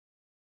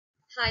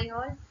Hi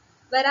all.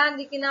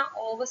 വരാനിരിക്കുന്ന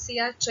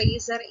overseer,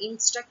 tracer,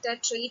 instructor,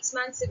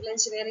 tradesman civil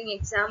engineering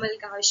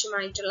എക്സാമുകൾക്ക്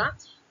ആവശ്യമായിട്ടുള്ള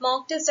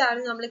mock test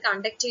ആണ് നമ്മൾ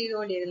കണ്ടക്ട്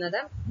ചെയ്തുകൊണ്ടിരുന്നത്.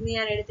 ഇന്ന്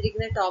ഞാൻ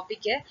എടുത്തിരിക്കുന്ന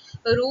topic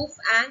roof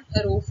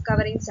and roof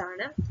coverings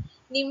ആണ്.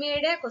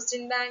 നിമയുടെ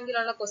ക്വസ്റ്റ്യൻ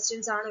ബാങ്കിലുള്ള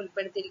ക്വസ്റ്റ്യൻസ് ആണ്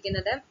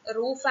ഉൾപ്പെടുത്തിയിരിക്കുന്നത്.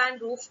 Roof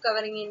and roof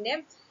കവറിങ്ങിന്റെ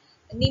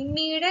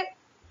നിമ്മിയുടെ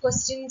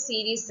question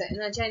series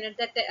എന്ന് വെച്ചാൽ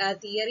അതിനകത്തെ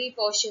തിയറി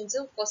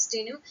പോർഷൻസും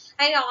ക്വസ്റ്റ്യനും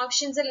അതിന്റെ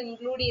ഓപ്ഷൻസിൽ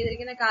ഇൻക്ലൂഡ്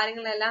ചെയ്തിരിക്കുന്ന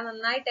കാര്യങ്ങളെല്ലാം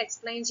നന്നായിട്ട്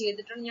എക്സ്പ്ലെയിൻ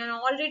ചെയ്തിട്ടുണ്ട്. ഞാൻ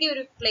ഓൾറെഡി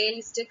ഒരു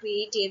പ്ലേലിസ്റ്റ്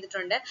ക്രിയേറ്റ്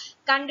ചെയ്തിട്ടുണ്ട്.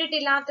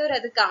 കണ്ടിട്ടില്ലാത്തവർ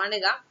അത്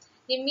കാണുക.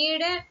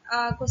 നിമ്മിയുടെ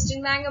ക്വസ്റ്റ്യൻ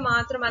ബാങ്ക്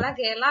മാത്രമല്ല,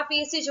 കേരള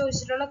PSC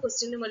ചോദിച്ചിട്ടുള്ള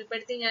ക്വസ്റ്റ്യനും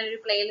ഉൾപ്പെടുത്തി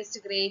ഞാനൊരു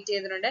പ്ലേലിസ്റ്റ് ക്രിയേറ്റ്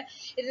ചെയ്തിട്ടുണ്ട്.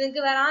 ഇത്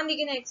നിങ്ങൾക്ക്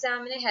വരാനിരിക്കുന്ന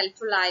എക്സാമിന്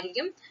ഹെൽപ്ഫുൾ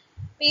ആയിരിക്കും.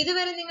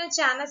 ഇതുവരെ നിങ്ങൾ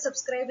ചാനൽ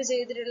സബ്സ്ക്രൈബ്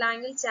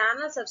ചെയ്തിട്ടില്ലെങ്കിൽ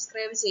ചാനൽ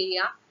സബ്സ്ക്രൈബ്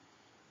ചെയ്യുക.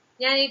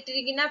 ഞാൻ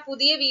ഇട്ടിരിക്കുന്ന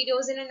പുതിയ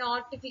വീഡിയോസിന്റെ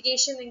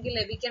നോട്ടിഫിക്കേഷൻ നിങ്ങൾക്ക്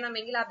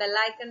ലഭിക്കണമെങ്കിൽ ആ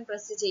ബെല്ലൈക്കൺ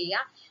പ്രസ്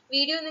ചെയ്യുക.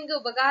 വീഡിയോ നിങ്ങൾക്ക്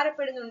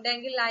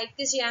ഉപകാരപ്പെടുന്നുണ്ടെങ്കിൽ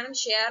ലൈക്ക് ചെയ്യാനും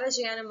ഷെയർ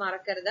ചെയ്യാനും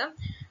മറക്കരുത്.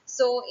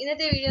 സോ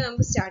ഇന്നത്തെ വീഡിയോ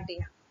നമുക്ക് സ്റ്റാർട്ട്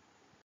ചെയ്യാം.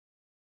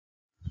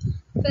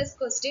 First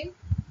question,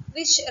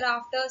 which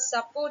rafters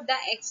support the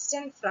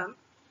extent from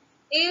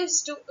eaves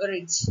to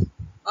ridge?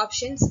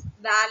 Options: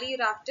 valley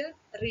rafter,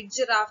 ridge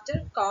rafter,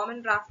 common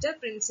rafter,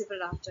 principal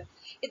rafter.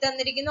 ഇത്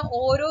തന്നിരിക്കുന്ന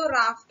ഓരോ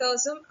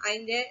റാഫ്റ്റേഴ്സും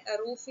അതിന്റെ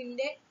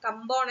റൂഫിന്റെ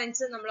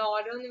കമ്പോണൻസ് നമ്മൾ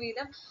ഓരോന്ന്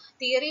വീതം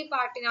തിയറി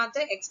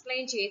പാർട്ടിനകത്ത്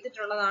എക്സ്പ്ലെയിൻ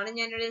ചെയ്തിട്ടുള്ളതാണ്.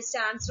 ഞാനൊരു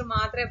ആൻസർ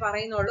മാത്രമേ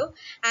പറയുന്നുള്ളൂ.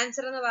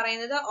 ആൻസർ എന്ന്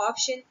പറയുന്നത്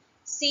ഓപ്ഷൻ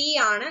സി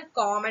ആണ്,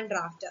 കോമൺ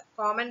റാഫ്റ്റർ.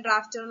 കോമൺ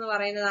റാഫ്റ്റർ എന്ന്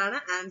പറയുന്നതാണ്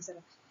answer.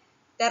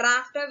 The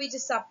rafter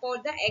which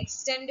support the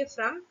extend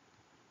from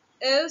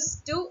eaves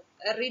to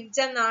ridge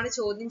എന്നാണ്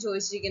ചോദ്യം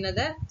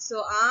ചോദിച്ചിരിക്കുന്നത്. സോ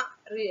ആ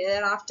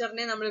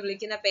റാഫ്റ്ററിനെ നമ്മൾ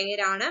വിളിക്കുന്ന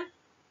പേരാണ്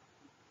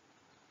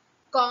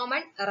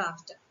common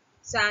rafter.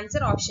 So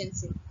answer option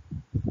C.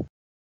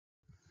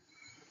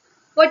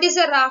 What is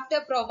a rafter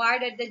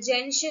provided at the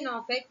junction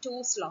of a two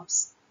slopes?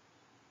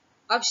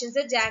 Options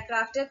are jack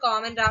rafter,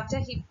 common rafter,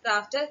 hip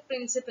rafter,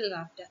 principal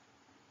rafter.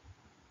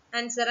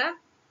 Answer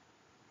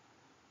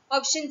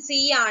option C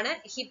ആണ്,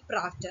 hip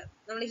rafter.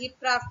 നമ്മൾ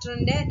hip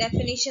റാഫ്റ്ററിന്റെ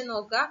definition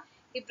നോക്കുക.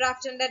 Hip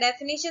റാഫ്റ്ററിന്റെ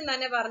definition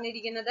തന്നെ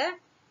പറഞ്ഞിരിക്കുന്നത്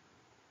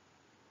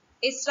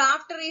its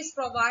rafter is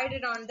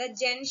provided on the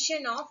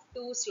junction of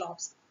two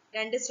slopes.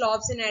 രണ്ട്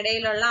സ്ലോപ്സിന്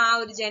ഇടയിലുള്ള ആ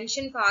ഒരു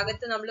junction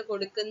ഭാഗത്ത് നമ്മൾ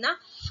കൊടുക്കുന്ന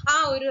ആ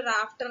ഒരു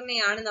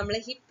റാഫ്റ്ററിനെയാണ് നമ്മൾ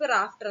ഹിപ്പ്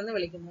റാഫ്റ്റർ എന്ന്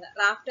വിളിക്കുന്നത്.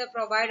 Rafter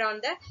provide on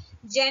the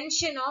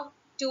junction of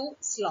two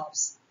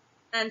slopes.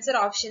 Answer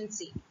option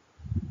C.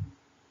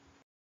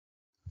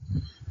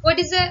 What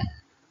is the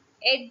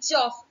edge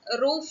of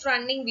roof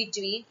running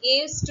between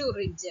eaves to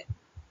ridge?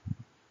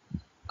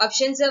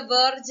 Options are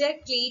verge,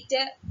 cleat,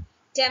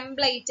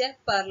 template,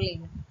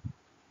 purlin.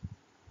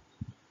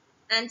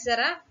 Answer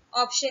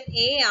option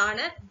A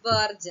ആണ്,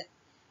 verge.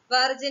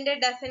 വെർജിന്റെ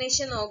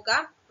definition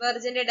നോക്കാം.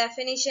 വെർജിന്റെ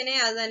ഡെഫിനിഷനെ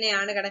അത്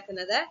തന്നെയാണ്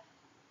കിടക്കുന്നത്.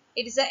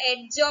 It is A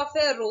edge of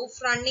A roof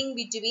running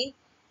between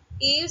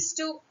eaves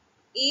to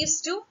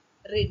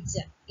ridge.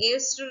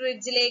 eaves to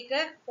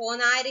ridgeലേക്ക്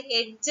പോകുന്ന ആ ഒരു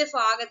edge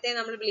ഭാഗത്തെ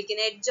നമ്മൾ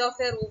വിളിക്കുന്ന എഡ്ജ്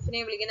ഓഫ് എ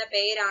റൂഫിനെ വിളിക്കുന്ന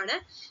പേരാണ്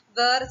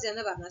വെർജ്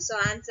എന്ന് പറഞ്ഞത്. So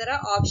answer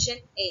option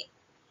A.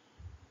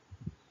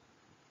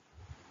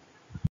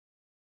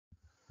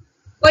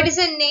 What is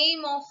the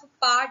name of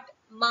part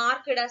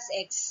marked as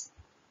X?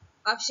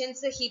 Options: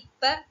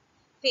 hip,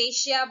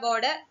 fascia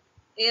board,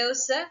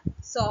 eaves,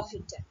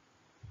 soffit.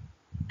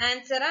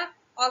 Answer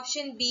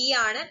option B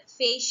ആണ്,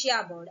 fascia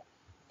board.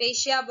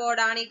 fascia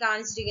board ആണ് ഈ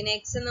കാണിച്ചിരിക്കുന്നത്.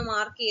 X എന്ന്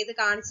mark ചെയ്ത്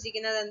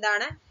കാണിച്ചിരിക്കുന്നത്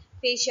എന്താണ്?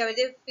 fascia.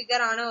 ഇത്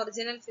ഫിഗർ ആണ്,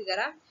 ഒറിജിനൽ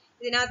ഫിഗർ.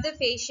 ഇതിനകത്ത്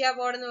fascia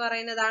board എന്ന്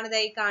പറയുന്നതാണ്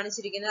ഇതായി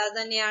കാണിച്ചിരിക്കുന്നത്. അത്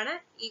തന്നെയാണ്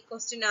ഈ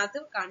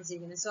ക്വസ്റ്റ്യനകത്തും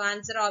കാണിച്ചിരിക്കുന്നത്. So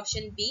answer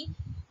option B,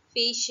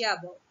 fascia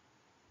board.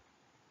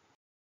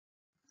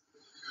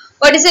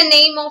 What is the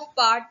name of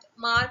part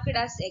marked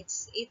as X?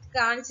 ഇത്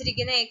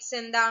കാണിച്ചിരിക്കുന്ന X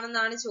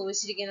എന്താണെന്നാണ്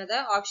ചോദിച്ചിരിക്കുന്നത്.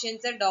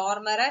 Options: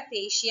 dormer,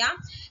 fascia,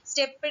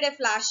 stepped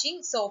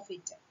flashing,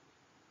 soffit.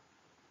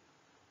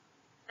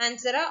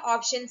 Answer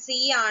option C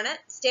ആണ്,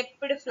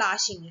 സ്റ്റെപ്പ്ഡ്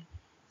ഫ്ലാഷിംഗ്.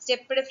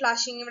 സ്റ്റെപ്പ്ഡ്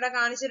ഫ്ലാഷിംഗ് ഇവിടെ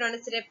കാണിച്ചിട്ടുണ്ട്.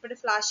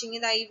 സ്റ്റെപ്പ്ഡ് ഫ്ലാഷിംഗ്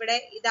ഇവിടെ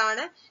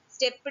ഇതാണ്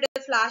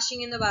stepped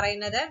flashing എന്ന്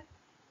പറയുന്നത്.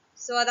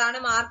 സോ അതാണ്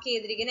മാർക്ക്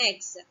ചെയ്തിരിക്കുന്ന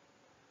X.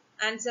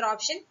 Answer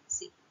option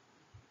C.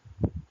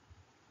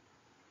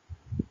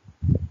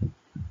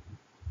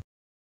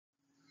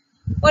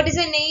 What is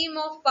the name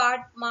of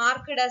part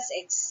marked as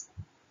X?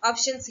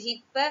 Options: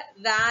 hip,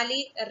 valley,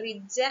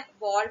 ridge,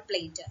 wall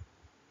plate.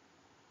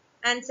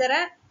 Answer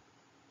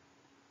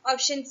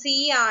option C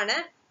ആണ്,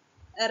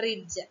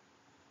 ridge.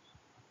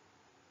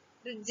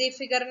 Ridge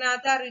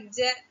ഫിഗറിനകത്ത് ആ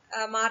റിഡ്ജ്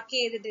മാർക്ക്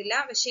ചെയ്തിട്ടില്ല.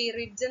 പക്ഷെ ഈ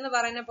റിഡ്ജ് എന്ന്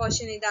പറയുന്ന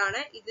പോർഷൻ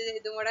ഇതാണ്.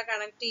 ഇതും കൂടെ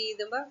കണക്ട്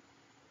ചെയ്തുമ്പോൾ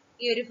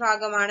ഈ ഒരു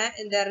ഭാഗമാണ്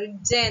എന്താ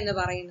റിഡ്ജ് എന്ന്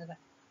പറയുന്നത്.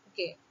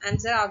 Okay,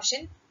 answer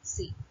option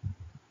C.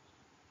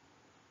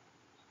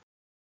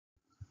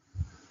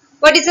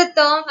 What is the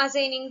term as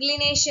an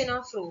inclination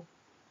of roof?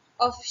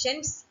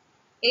 Options: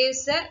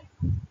 eaves,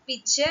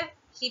 pitch,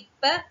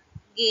 hip,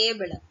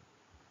 gable.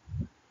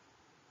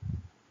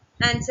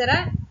 Answer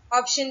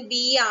option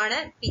B ആണ്,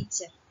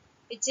 പിച്ച്.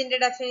 പിച്ചിന്റെ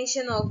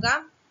ഡെഫിനിഷൻ നോക്കാം.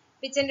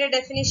 പിച്ചിന്റെ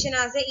definition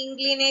as A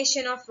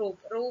inclination of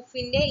roof.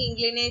 റൂഫിന്റെ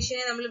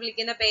ഇൻക്ലിനേഷനെ നമ്മൾ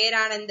വിളിക്കുന്ന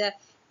പേരാണ് എന്ത്?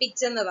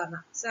 പിച്ച് എന്ന് പറഞ്ഞ.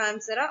 So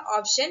answer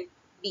option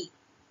B.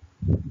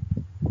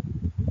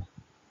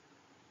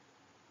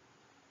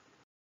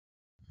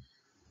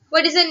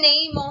 What is the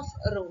name of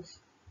roof?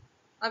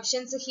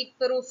 Options: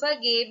 hip roof,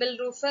 gable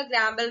roof,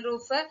 gamble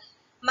roof,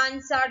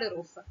 mansard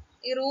roof.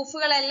 ഈ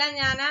റൂഫുകളെല്ലാം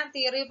ഞാൻ ആ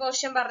തിയറി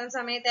പോർഷൻ പറഞ്ഞ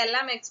സമയത്ത്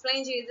എല്ലാം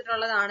എക്സ്പ്ലെയിൻ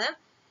ചെയ്തിട്ടുള്ളതാണ്.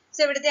 സോ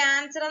ഇവിടുത്തെ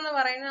ആൻസർ എന്ന്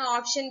പറയുന്നത്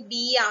ഓപ്ഷൻ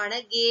ബി ആണ്,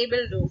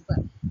 ഗേബിൾ റൂഫ്.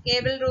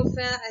 ഗേബിൾ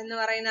റൂഫ് എന്ന്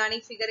പറയുന്നതാണ്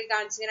ഈ ഫിഗറിൽ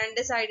കാണിച്ചത്.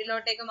 രണ്ട്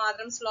സൈഡിലോട്ടേക്ക്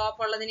മാത്രം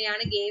സ്ലോപ്പ്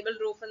ഉള്ളതിനെയാണ് ഗേബിൾ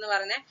റൂഫ് എന്ന്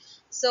പറയുന്നത്.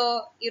 സോ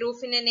ഈ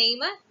റൂഫിന്റെ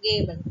name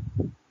gable.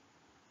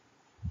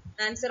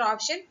 Answer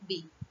option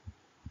B.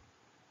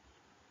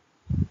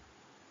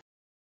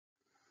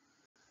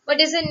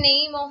 What is the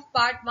name of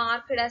part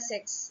marked as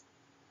X?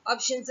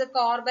 Options: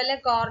 corbel,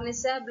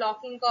 cornice,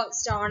 blocking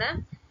stone,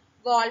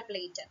 wall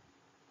plate.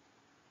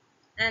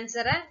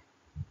 Answer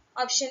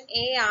option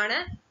A ആണ്,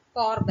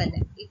 corbel.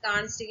 ഈ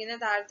കാണിച്ചിരിക്കുന്ന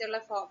താഴത്തുള്ള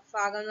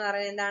ഭാഗം എന്ന്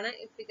പറയുന്നത് എന്താണ്?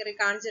 ഫിഗറിൽ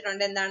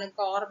കാണിച്ചിട്ടുണ്ട് എന്താണ്?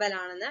 corbel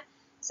ആണെന്ന്.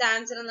 സോ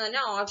ആൻസർ എന്ന്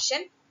പറഞ്ഞാൽ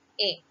option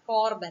A,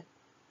 corbel.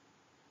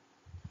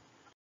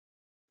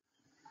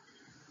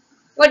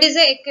 What is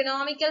the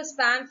economical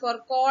span for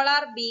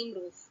collar beam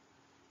roof?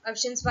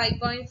 Options: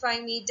 5.5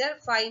 meter,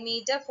 5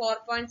 meter,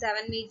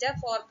 4.7 meter,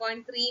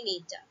 4.3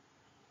 meter.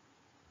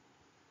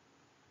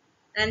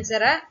 Answer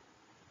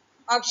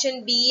option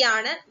B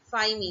ആണ്,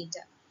 5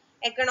 meter.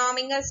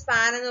 എക്കണോമിക്കൽ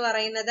സ്പാൻ എന്ന്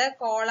പറയുന്നത്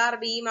കോളാർ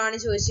ബീം ആണ്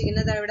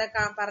ചോദിച്ചിരിക്കുന്നത്. ഇവിടെ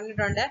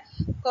പറഞ്ഞിട്ടുണ്ട്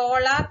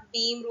കോളാർ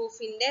ബീം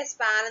റൂഫിന്റെ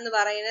സ്പാൻ എന്ന്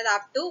പറയുന്നത്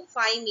അപ് ടു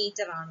 5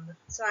 meter ആണെന്ന്.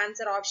 So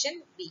answer option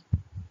B,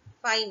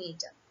 5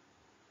 meter.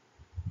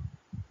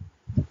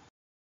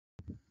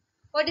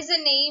 What is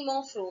the name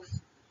of roof?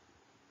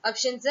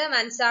 Options: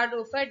 mansard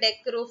roof, deck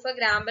roof,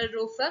 gamble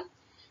roof,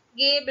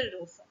 gable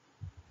roof.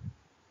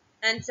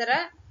 Answer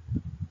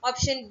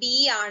option B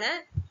ആണ്,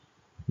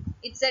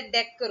 it's a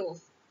deck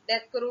roof.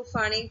 deck roof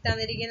ആണ് ഈ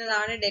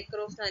തന്നിരിക്കുന്നതാണ് deck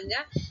roof എന്ന്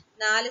പറഞ്ഞാൽ.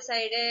 4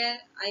 side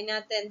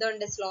അതിനകത്ത്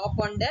എന്തുണ്ട്?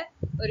 Slope ഉണ്ട്,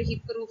 ഒരു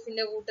hip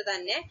റൂഫിന്റെ കൂട്ട്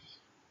തന്നെ.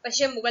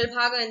 പക്ഷെ മുകൾ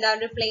ഭാഗം എന്താണ്?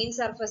 ഒരു പ്ലെയിൻ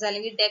സർഫസ്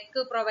അല്ലെങ്കിൽ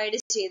ഡെക്ക് പ്രൊവൈഡ്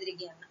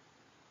ചെയ്തിരിക്കുകയാണ്.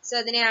 സോ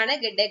അതിനെയാണ്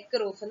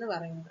ഡെക്ക് റൂഫ് എന്ന്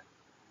പറയുന്നത്.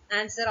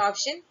 Answer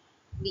option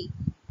B.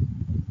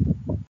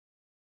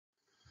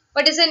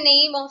 What is the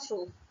name of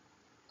roof?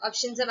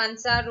 Options: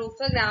 mansard roof,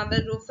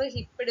 gamble roof,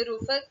 hipped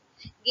roof,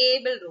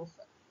 gable roof.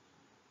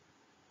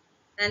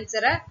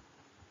 Answer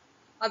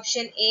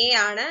option A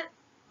ആണ്,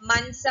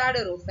 mansard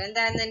roof.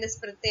 എന്തായിരുന്നു അതിന്റെ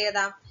പ്രത്യേകത?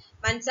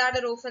 mansard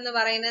roof എന്ന്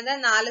പറയുന്നത്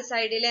 4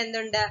 സൈഡിൽ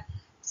എന്തുണ്ട്?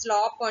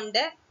 സ്ലോപ്പ്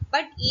ഉണ്ട്,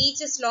 but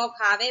each slope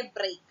have A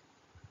break.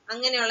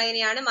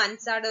 അങ്ങനെയുള്ളതിനെയാണ്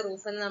mansard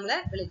roof എന്ന് നമ്മൾ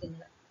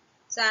വിളിക്കുന്നത്.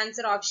 So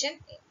answer option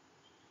A.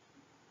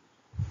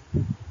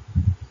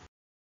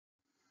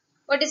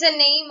 What is the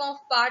name of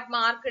part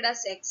marked as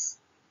X?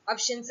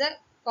 Options: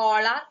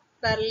 collar,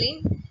 purlin,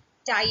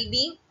 tie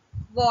beam,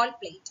 wall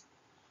plate.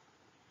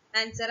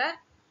 Answer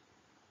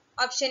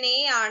option A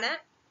ആണ്,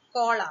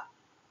 collar.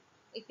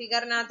 ഈ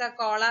ഫിഗറിനകത്ത്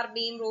collar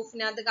beam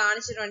റൂഫിനകത്ത്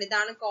കാണിച്ചിട്ടുണ്ട്.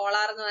 ഇതാണ്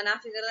കോളാർ എന്ന് പറഞ്ഞാൽ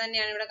figure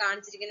തന്നെയാണ് ഇവിടെ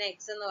കാണിച്ചിരിക്കുന്ന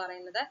എക്സ് എന്ന്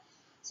പറയുന്നത്.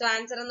 സോ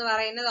ആൻസർ എന്ന്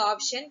പറയുന്നത്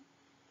ഓപ്ഷൻ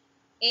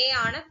എ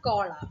ആണ്,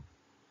 Kolar.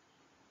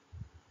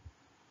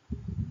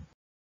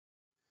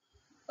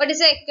 What is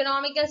the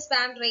economical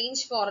span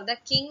range for the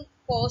king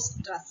post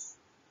truss?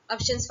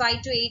 Options: 5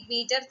 to 8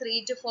 meter, 3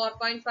 to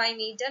 4.5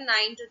 meter,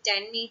 9 to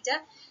 10 meter,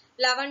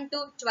 11 to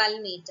 12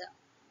 meter.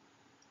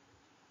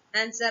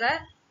 Answer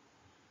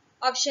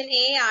option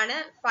A ആണ്,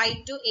 5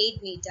 to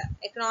 8 meter.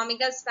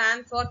 economical span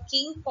for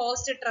king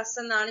post truss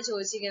എന്നാണ്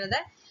ചോദിച്ചിരിക്കുന്നത്.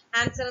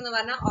 Answer എന്ന്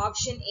പറഞ്ഞാൽ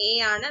option A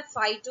ആണ്,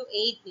 5 to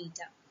 8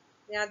 meter.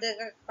 അത്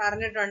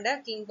പറഞ്ഞിട്ടുണ്ട്,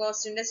 king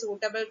പോസ്റ്റിന്റെ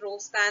suitable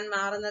roof span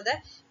മാറുന്നത്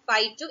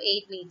 5 to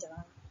 8 meter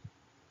ആണ്.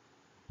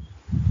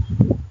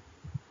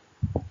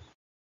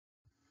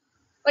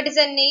 What is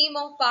the name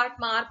of part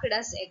marked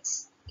as X?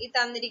 ഈ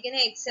തന്നിരിക്കുന്ന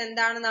എക്സ്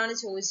എന്താണെന്നാണ്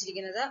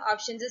ചോദിച്ചിരിക്കുന്നത്.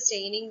 Options: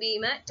 staining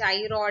beam, tie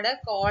road,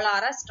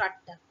 Kolar,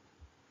 strut.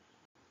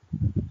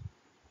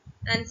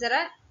 Answer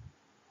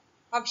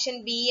option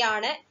B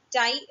ആണ്,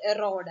 ടൈ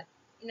റോഡ്.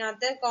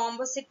 ഇതിനകത്ത്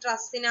കോമ്പോസിറ്റ്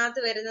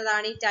ട്രസ്സിനകത്ത്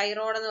വരുന്നതാണ് ഈ ടൈ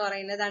റോഡ് എന്ന്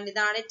പറയുന്നത്.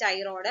 ഇതാണ് ടൈ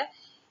റോഡ്,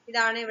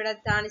 ഇതാണ് ഇവിടെ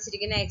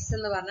കാണിച്ചിരിക്കുന്ന എക്സ്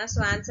എന്ന് പറഞ്ഞാൽ.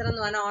 സോ ആൻസർ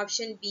എന്ന് പറഞ്ഞാൽ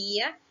option B,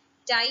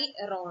 tie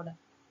road.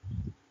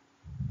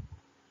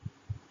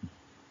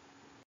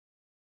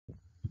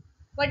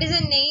 What is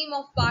the name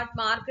of part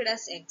marked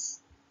as X?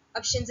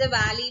 Options: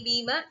 valley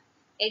beam,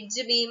 edge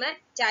beam,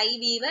 tie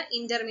beam,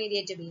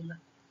 intermediate beam.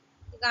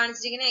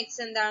 കാണിച്ചിരിക്കുന്ന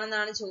എക്സ്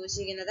എന്താണെന്നാണ്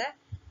ചോദിച്ചിരിക്കുന്നത്.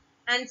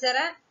 ആൻസർ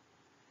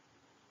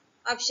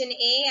ഓപ്ഷൻ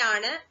എ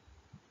ആണ്,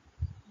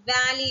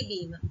 വാലി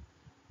ബീം.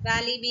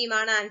 വാലി ബീം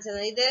ആണ് answer.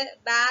 ഇത്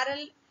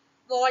barrel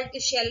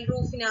volt shell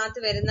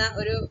റൂഫിനകത്ത് വരുന്ന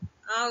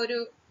ഒരു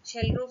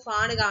shell roof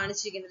ആണ്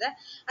കാണിച്ചിരിക്കുന്നത്.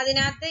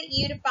 അതിനകത്ത് ഈ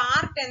ഒരു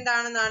പാർട്ട്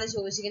എന്താണെന്നാണ്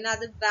ചോദിച്ചിരിക്കുന്നത്.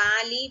 അത്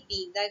വാലി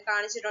ബീം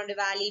കാണിച്ചിട്ടുണ്ട്,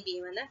 വാലി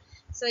ബീം എന്ന്.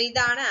 സോ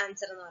ഇതാണ്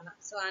ആൻസർ എന്ന് പറഞ്ഞാൽ.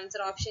 So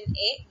answer option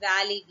A,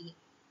 Valley beam.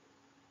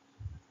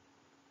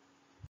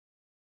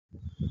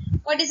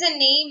 What is the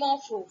name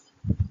of roof?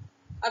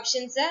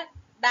 Options: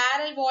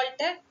 barrel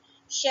vault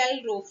shell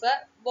roof,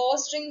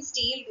 bowstring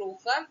steel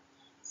roof,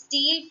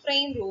 steel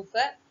frame roof,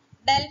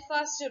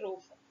 Belfast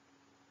roof.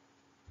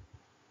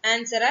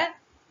 Answer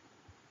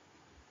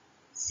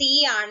C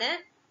ആണ്,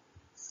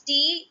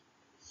 steel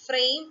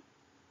frame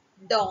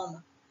dome.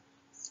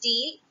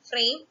 Steel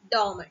frame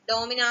dome.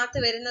 ഡോമിനകത്ത്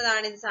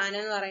വരുന്നതാണ് ഇത് സാധനം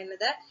എന്ന്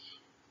പറയുന്നത്.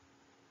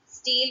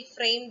 steel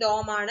frame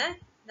dome ആണ്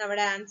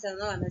നമ്മുടെ answer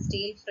എന്ന് പറഞ്ഞത്.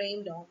 steel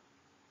frame dome.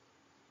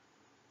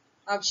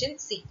 Option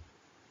C.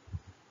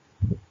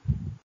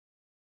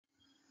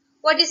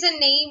 What is the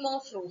name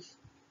of roof?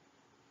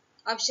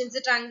 Options: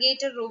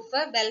 truncated roof,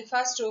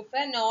 Belfast roof,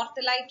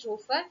 Northlight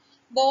roof,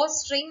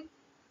 bowstring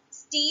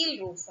steel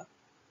roof.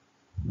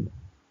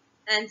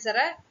 Answer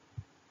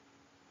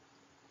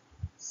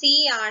C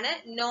ആണ്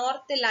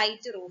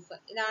Northlight roof.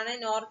 ഇതാണ്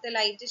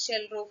Northlight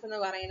shell roof എന്ന്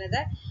പറയുന്നത്.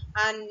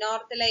 ആ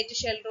Northlight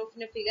shell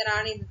roofന്റെ figure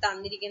ആണ് ഇത്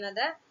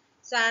തന്നിരിക്കുന്നത്.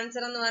 So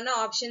answer എന്ന് പറഞ്ഞാൽ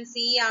ഓപ്ഷൻ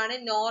സി ആണ്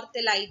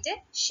Northlight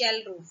shell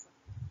roof.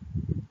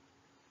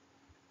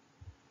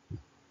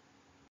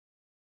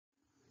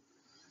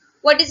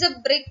 What is the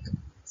brick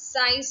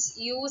size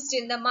used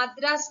in the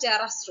Madras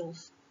terrace roof?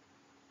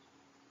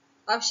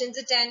 Options: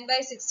 10 by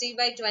 60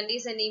 by 20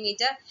 cm,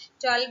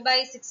 12 by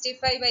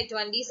 65 by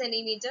 20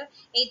 cm,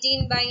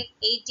 18 by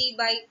 80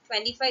 by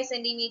 25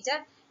 cm,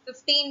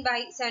 15 by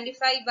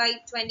 75 by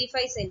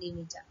 25 cm.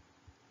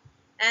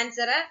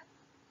 Answer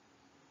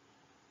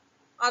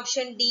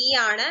option D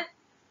ആണ്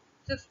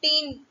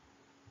 15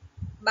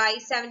 by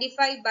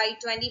 75 by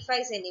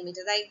 25 cm.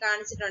 ഇതായി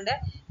കാണിച്ചിട്ടുണ്ട്.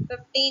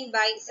 15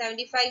 by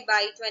 75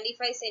 by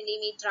 25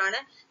 cm ആണ്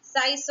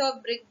size of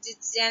brick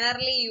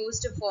generally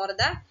used for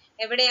the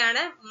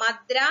എവിടെയാണ്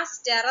Madras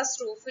terrace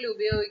റൂഫിൽ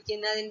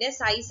ഉപയോഗിക്കുന്നതിന്റെ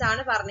size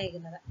ആണ്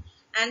പറഞ്ഞിരിക്കുന്നത്.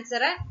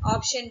 Answer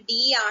option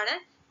D ആണ്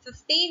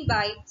 15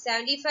 by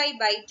 75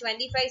 by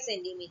 25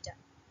 cm.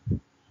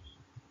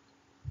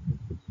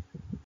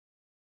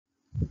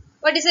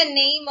 What is the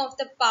name of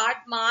the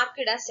part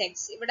marked as X?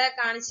 ഇവിടെ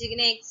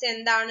കാണിച്ചിരിക്കുന്ന X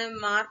എന്താണ്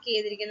മാർക്ക്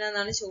ചെയ്തിരിക്കുന്നത്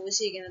എന്നാണ്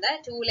ചോദിച്ചിരിക്കുന്നത്.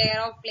 2 layer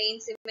of plain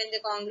cement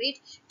concrete,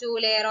 2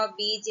 layer of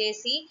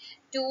BJC,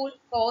 2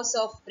 course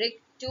of brick,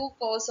 2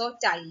 course of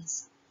tiles.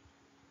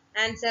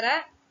 Answer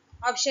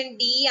option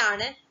D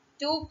ആണ്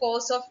 2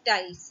 course of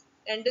tiles.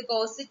 2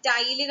 course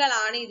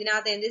ടൈലുകളാണ്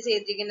ഇതിനകത്ത് എന്ത്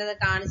ചെയ്തിരിക്കുന്നത്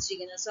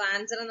കാണിച്ചിരിക്കുന്നത്. സോ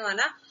ആൻസർ എന്ന്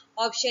പറഞ്ഞാൽ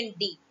option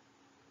D.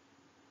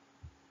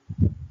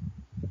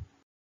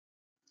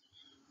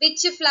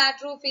 Which flat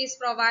roof is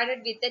provided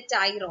with a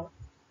tie rod?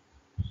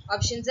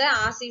 Options: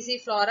 RCC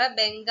floor,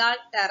 Bengal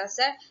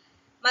terrace,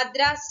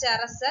 Madras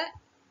terrace,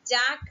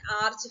 Jack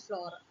arch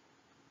floor.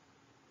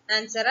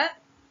 Answer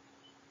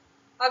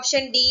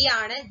option D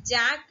ആണ്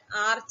Jack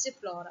arch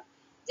floor.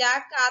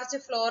 Jack arch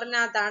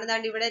ഫ്ലോറിനകത്താണ്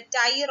ദാണ്ട് ഇവിടെ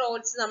tie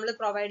roads നമ്മൾ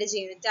provide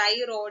ചെയ്യുന്നത്. Tie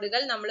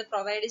റോഡുകൾ നമ്മൾ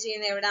provide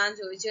ചെയ്യുന്നത് എവിടെയാണെന്ന്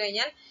ചോദിച്ചു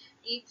കഴിഞ്ഞാൽ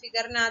ഈ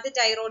ഫിഗറിനകത്ത്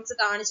ടൈ റോഡ്സ്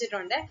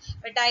കാണിച്ചിട്ടുണ്ട്.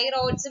 ടൈ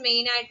റോഡ്സ്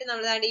മെയിൻ ആയിട്ട്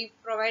നമ്മൾ ദാണ്ട് ഈ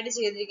പ്രൊവൈഡ്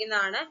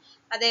ചെയ്തിരിക്കുന്നതാണ്.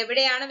 അത്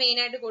എവിടെയാണ് മെയിൻ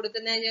ആയിട്ട്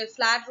കൊടുക്കുന്നത്,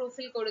 ഫ്ലാറ്റ്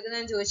റൂഫിൽ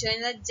കൊടുക്കുന്നതെന്ന് ചോദിച്ചു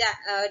കഴിഞ്ഞാൽ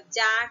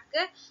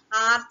ജാക്ക്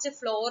ആർച്ച്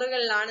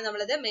ഫ്ലോറുകളിലാണ്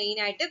നമ്മളിത് മെയിൻ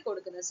ആയിട്ട്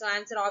കൊടുക്കുന്നത്. So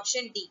answer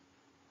option D.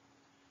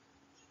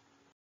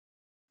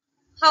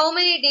 How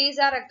many days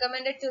are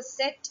recommended to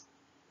set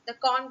the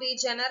concrete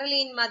generally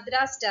in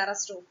Madras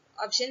terrace roof?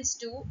 Options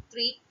 2,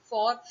 3,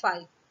 4,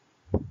 5.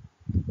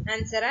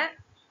 Answer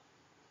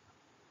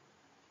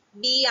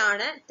B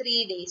ആണ് 3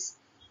 days.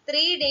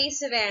 3 days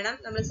വേണം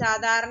നമ്മൾ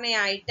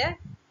സാധാരണയായിട്ട്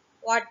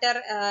water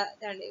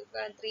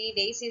 3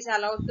 days is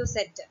allowed to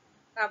set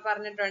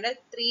പറഞ്ഞിട്ടുണ്ട്.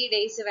 3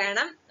 days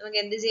വേണം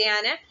നമുക്ക് എന്ത്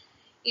ചെയ്യാന്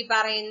ഈ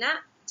പറയുന്ന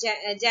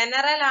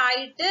ജനറൽ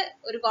ആയിട്ട്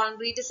ഒരു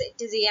കോൺക്രീറ്റ്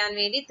സെറ്റ് ചെയ്യാൻ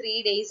വേണ്ടി 3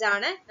 days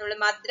ആണ് നമ്മൾ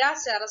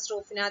മദ്രാസ് ടെറസ്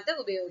റൂഫിനകത്ത്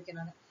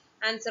ഉപയോഗിക്കുന്നത്.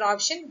 Answer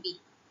option B.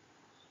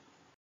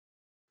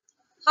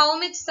 How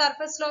much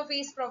surface slope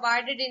is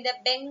provided in the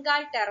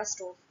Bengal terrace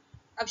roof?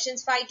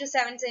 Options: 5 to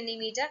 7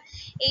 cm,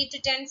 8 to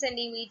 10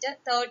 cm,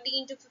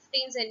 13 to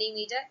 15 cm,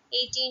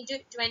 18 to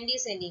 20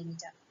 cm.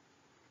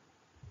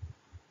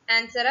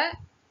 Answer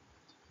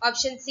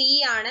option C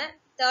ആണ്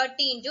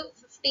 13 to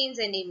 15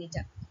 cm.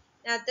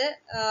 അതിനകത്ത്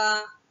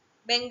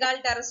Bengal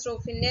terrace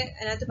roofന്റെ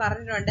അതിനകത്ത്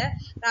പറഞ്ഞിട്ടുണ്ട്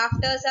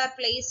rafters are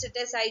placed at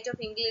a site of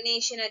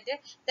inclination at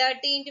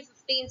 13 to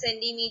 15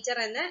 cm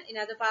എന്ന്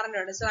ഇതിനകത്ത്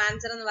പറഞ്ഞിട്ടുണ്ട്. So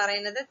answer എന്ന്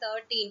പറയുന്നത്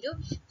 13 to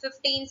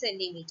 15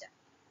 cm.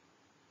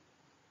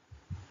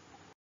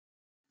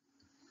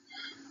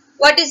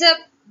 What is a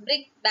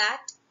brick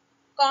bat?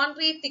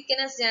 Concrete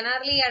thickness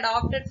generally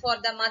adopted for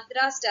the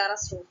Madras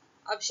terrace roof.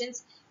 Options: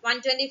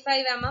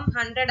 125 mm,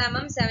 100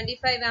 mm,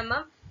 75 mm,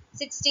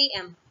 60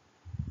 mm.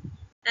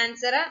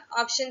 Answer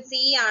option C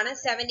ആണ്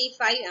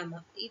 75 mm.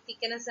 ഈ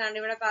thickness ആണ്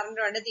ഇവിടെ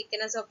പറഞ്ഞിട്ടുണ്ട്.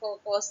 തിക്നെസ് ഓഫ്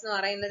കോഴ്സ് എന്ന്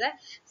പറയുന്നത്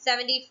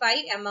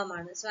 75 mm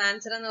ആണ്. സോ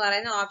ആൻസർ എന്ന്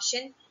പറയുന്നത്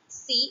ഓപ്ഷൻ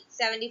സി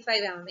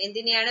 75 mm.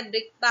 എന്തിനെയാണ്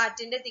ബ്രിക്ക്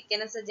ബാറ്റിന്റെ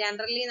തിക്നെസ്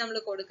ജനറലി നമ്മൾ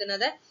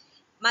കൊടുക്കുന്നത്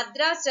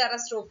മദ്രാസ്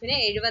ടെറസ് റൂഫിന്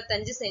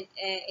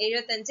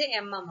 75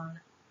 mm ആണ്.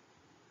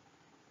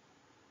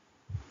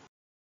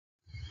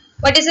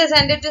 What is the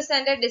center to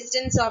center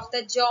distance of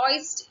the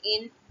joist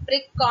in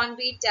brick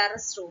concrete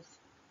terrace roof?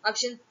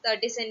 Option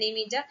 30 cm,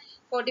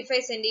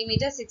 45 cm,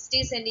 60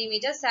 cm,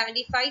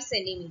 75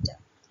 cm.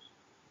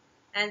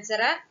 Answer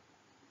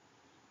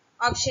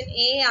option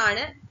A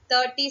ആണ്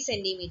 30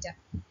 cm.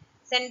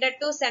 Center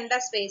to center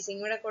spacing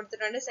ഇവിടെ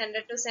കൊടുത്തിട്ടുണ്ട്.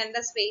 Center to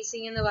center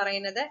spacing എന്ന്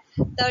പറയുന്നത്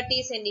 30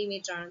 cm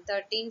ആണ്.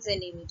 13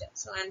 cm.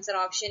 So answer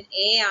option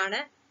A ആണ്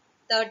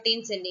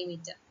 13 cm.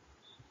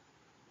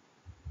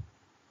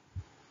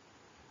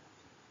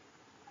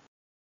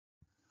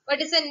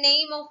 What is the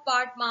name of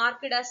part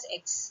marked as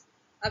X?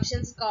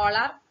 Options: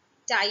 collar,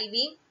 tie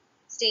beam,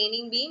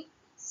 staining beam,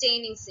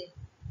 staining sail.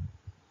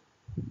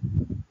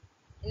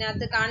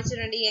 ഇതിനകത്ത്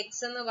കാണിച്ചിട്ടുണ്ട് ഈ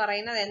X എന്ന്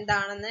പറയുന്നത്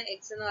എന്താണെന്ന്.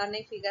 എക്സ് എന്ന് പറഞ്ഞ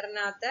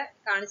ഫിഗറിനകത്ത്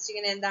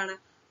കാണിച്ചിരിക്കുന്നത് എന്താണ്?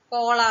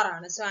 കോളാർ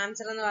ആണ്. സോ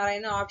ആൻസർ എന്ന്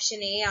പറയുന്നത്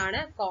ഓപ്ഷൻ എ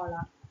ആണ്,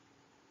 Kolar.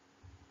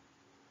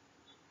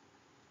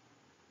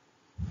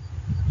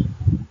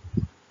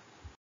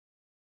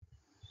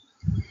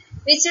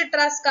 Which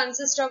truss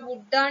consists of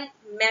wooden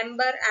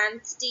member and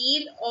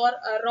steel or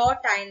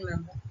wrought iron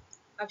member?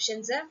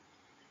 Options are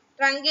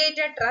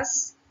truncated truss,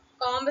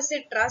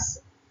 composite truss,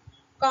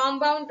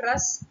 compound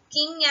truss,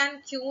 king and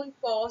queen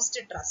post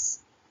truss.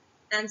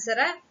 Answer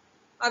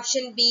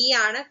option B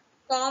ആണ്,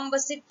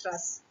 composite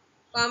truss.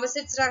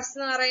 Composite truss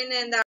എന്ന് പറയുന്നത്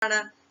എന്താണ്?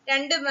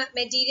 രണ്ട്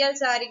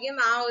materials ആയിരിക്കും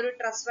ആ ഒരു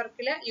truss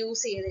വർക്കിൽ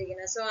use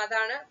ചെയ്തിരിക്കുന്നത്. സോ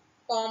അതാണ്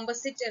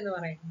കോമ്പോസിറ്റ് എന്ന്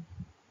പറയുന്നത്.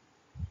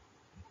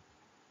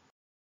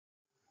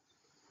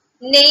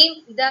 Name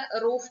the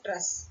roof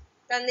truss.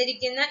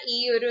 തന്നിരിക്കുന്ന ഈ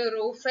ഒരു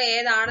റൂഫ്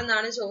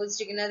ഏതാണെന്നാണ്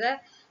ചോദിച്ചിരിക്കുന്നത്.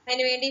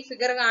 അതിനുവേണ്ടി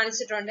ഫിഗർ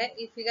കാണിച്ചിട്ടുണ്ട്.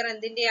 ഈ ഫിഗർ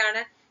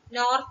എന്തിന്റെയാണ്?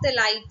 നോർത്ത്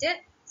ലൈറ്റ്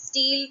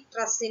സ്റ്റീൽ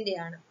ട്രസിന്റെ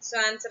ആണ്. സോ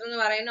ആൻസർ എന്ന്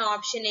പറയുന്നത്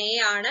ഓപ്ഷൻ എ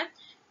ആണ്,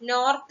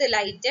 north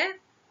light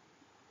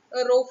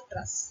roof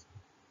truss.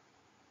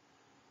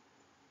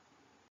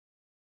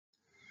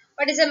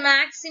 What is the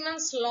maximum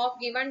slope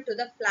given to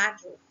the flat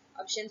roof?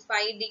 Options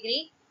 5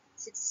 degree,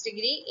 6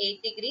 degree, 8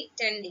 degree,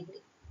 10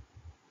 degree.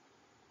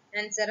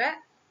 Answer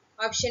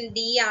option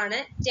D ആണ്,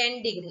 10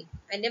 degree.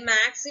 അതിന്റെ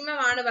maximum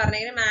ആണ്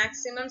പറഞ്ഞേക്കുന്നത്,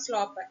 maximum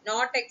slope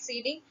not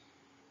exceeding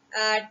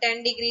 10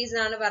 degrees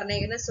ആണ്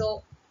പറഞ്ഞേക്കുന്നത്. So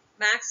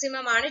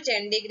maximum ആണ്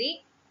 10 degree.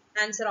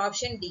 Answer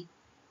option D.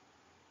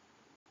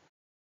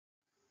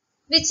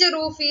 Which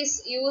roof is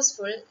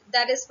useful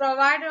that is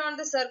provided on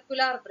the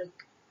circular brick?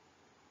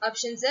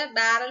 Options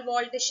barrel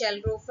vault shell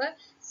roof,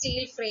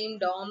 steel frame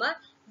dome,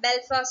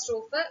 Belfast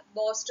roof,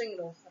 bowstring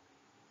roof.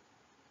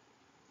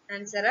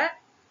 Answer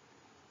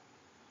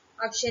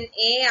option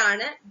A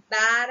ആണ്,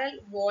 barrel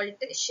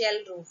volt shell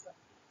roof.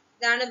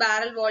 ഇതാണ്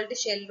barrel volt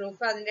shell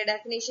roof. അതിന്റെ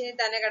ഡെഫിനേഷനിൽ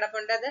തന്നെ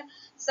കിടപ്പുണ്ട്. അത്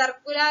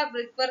circular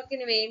brick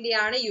വർക്കിന്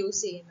വേണ്ടിയാണ്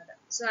use ചെയ്യുന്നത്.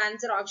 So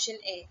answer option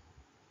A.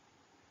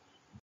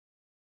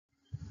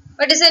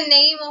 What is the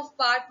name of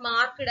part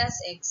marked as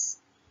X?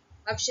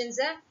 Options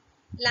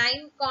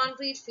lime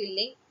concrete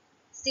filling,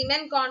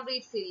 cement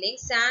concrete filling,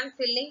 sand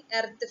filling,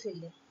 earth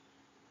filling.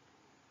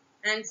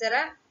 Answer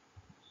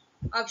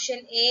option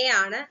A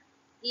ആണ്,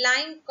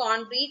 lime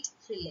concrete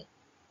filling.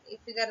 ഈ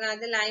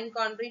ഫിഗറിനകത്ത് lime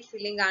concrete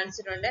filling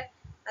കാണിച്ചിട്ടുണ്ട്.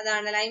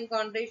 അതാണ് lime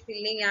concrete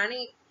filling ആണ്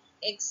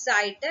X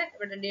ആയിട്ട്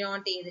ഇവിടെ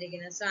denote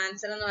ചെയ്തിരിക്കുന്നത്. So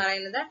answer എന്ന്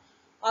പറയുന്നത്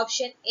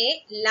option A,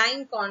 lime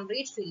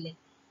concrete filling.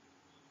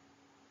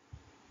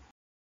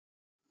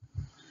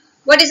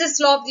 What is the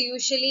slope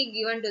usually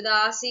given to the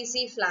RCC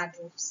flat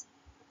roofs?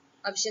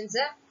 Options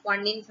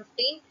 1 in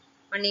 15,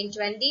 1 in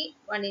 20,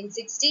 1 in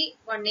 60,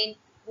 1 in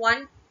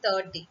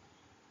 130.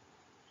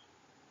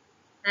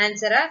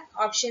 Answer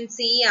option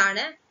C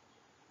ആണ്,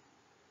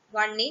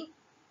 1 in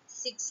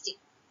 60.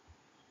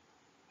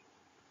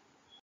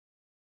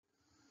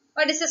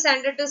 What is the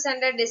center to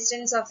center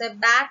distance of the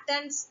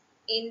battens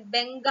in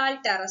Bengal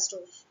terrace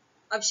roof?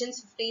 Options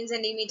 15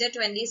 cm,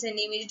 20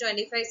 cm,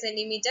 25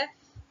 cm,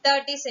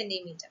 30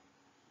 cm.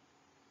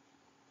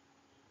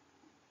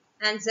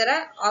 Answer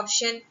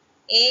option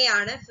A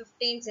ആണ്,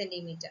 15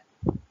 cm.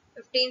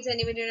 15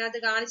 cm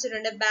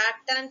കാണിച്ചിട്ടുണ്ട്.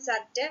 Battens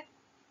at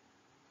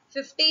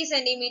 50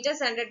 cm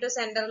centre to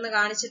centre എന്ന്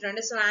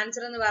കാണിച്ചിട്ടുണ്ട്. So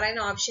answer എന്ന്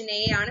പറയുന്ന option A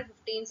ആണ്,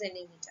 15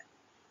 cm.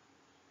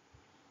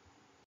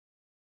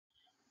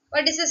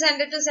 What is the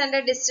center to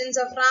center distance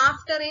of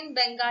rafter in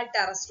Bengal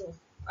terrace roof?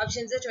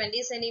 Options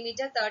 20 cm,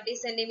 30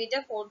 cm,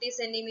 40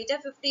 cm,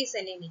 50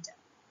 cm.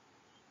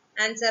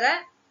 Answer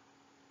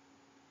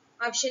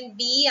option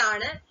B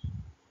ആണ്,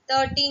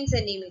 13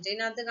 cm.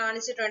 ഇതിനകത്ത്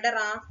കാണിച്ചിട്ടുണ്ട്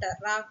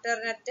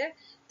റാഫ്റ്ററിനകത്ത്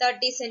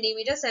 30 cm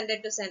centre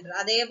to centre.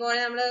 അതേപോലെ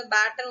നമ്മൾ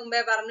baton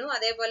മുമ്പേ പറഞ്ഞു,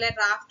 അതേപോലെ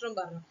റാഫ്റ്ററും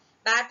പറഞ്ഞു.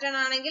 ബാറ്റൺ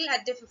ആണെങ്കിൽ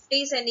അറ്റ് 50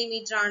 cm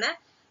ആണ്,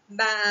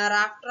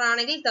 റാഫ്റ്റർ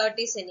ആണെങ്കിൽ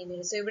 30 cm.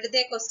 സോ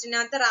ഇവിടുത്തെ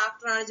ക്വസ്റ്റിനകത്ത്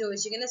റാഫ്റ്റർ ആണ്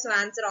ചോദിച്ചിരിക്കുന്നത്. So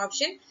answer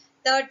option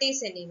 30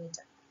 cm.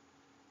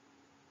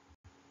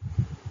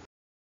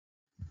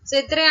 So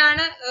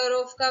ഇത്രയാണ്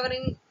റൂഫ്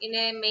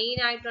കവറിംഗിന്റെ മെയിൻ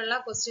ആയിട്ടുള്ള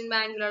ക്വസ്റ്റ്യൻ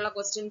ബാങ്കിലുള്ള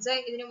ക്വസ്റ്റ്യൻസ്.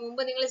 ഇതിനു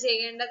മുമ്പ് നിങ്ങൾ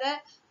ചെയ്യേണ്ടത്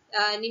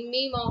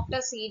നിമ്മി മോക്ട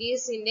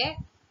സീരീസിന്റെ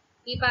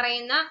ഈ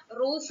പറയുന്ന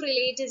റൂഫ്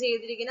റിലേറ്റ്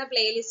ചെയ്തിരിക്കുന്ന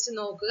പ്ലേലിസ്റ്റ്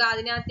നോക്കുക.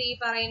 അതിനകത്ത് ഈ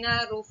പറയുന്ന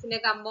റൂഫിന്റെ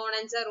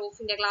കമ്പോണൻസ്,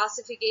 റൂഫിന്റെ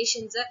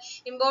ക്ലാസിഫിക്കേഷൻസ്,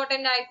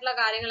 ഇമ്പോർട്ടന്റ് ആയിട്ടുള്ള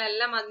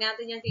കാര്യങ്ങളെല്ലാം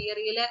അതിനകത്ത് ഞാൻ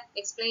തിയറിയിൽ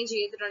എക്സ്പ്ലെയിൻ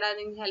ചെയ്തിട്ടുണ്ട്. അത്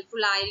നിങ്ങൾക്ക്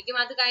ഹെൽപ്ഫുൾ ആയിരിക്കും.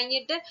 അത്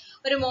കഴിഞ്ഞിട്ട്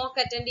ഒരു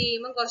മോക്ക് അറ്റൻഡ്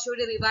ചെയ്യുമ്പോൾ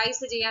കുറച്ചുകൂടി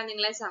റിവൈസ് ചെയ്യാൻ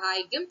നിങ്ങളെ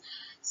സഹായിക്കും.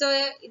 സോ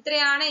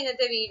ഇത്രയാണ്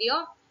ഇന്നത്തെ വീഡിയോ.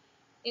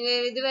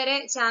 ഇതുവരെ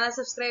ചാനൽ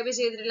സബ്സ്ക്രൈബ്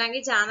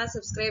ചെയ്തിട്ടില്ലെങ്കിൽ ചാനൽ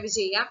സബ്സ്ക്രൈബ്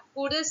ചെയ്യാം.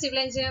 കൂടുതൽ സിവിൽ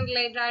എഞ്ചിനീയറിംഗ്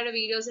റിലേറ്റഡ് ആയ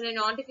വീഡിയോസിന്റെ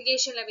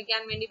നോട്ടിഫിക്കേഷൻ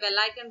ലഭിക്കാൻ വേണ്ടി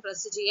ബെല്ലൈക്കൺ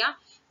പ്രസ് ചെയ്യാം.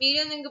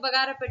 വീഡിയോ നിങ്ങൾക്ക്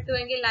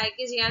ഉപകാരപ്പെട്ടുവെങ്കിൽ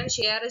ലൈക്ക് ചെയ്യാനും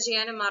ഷെയർ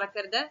ചെയ്യാനും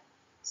മറക്കരുത്.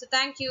 So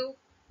thank you.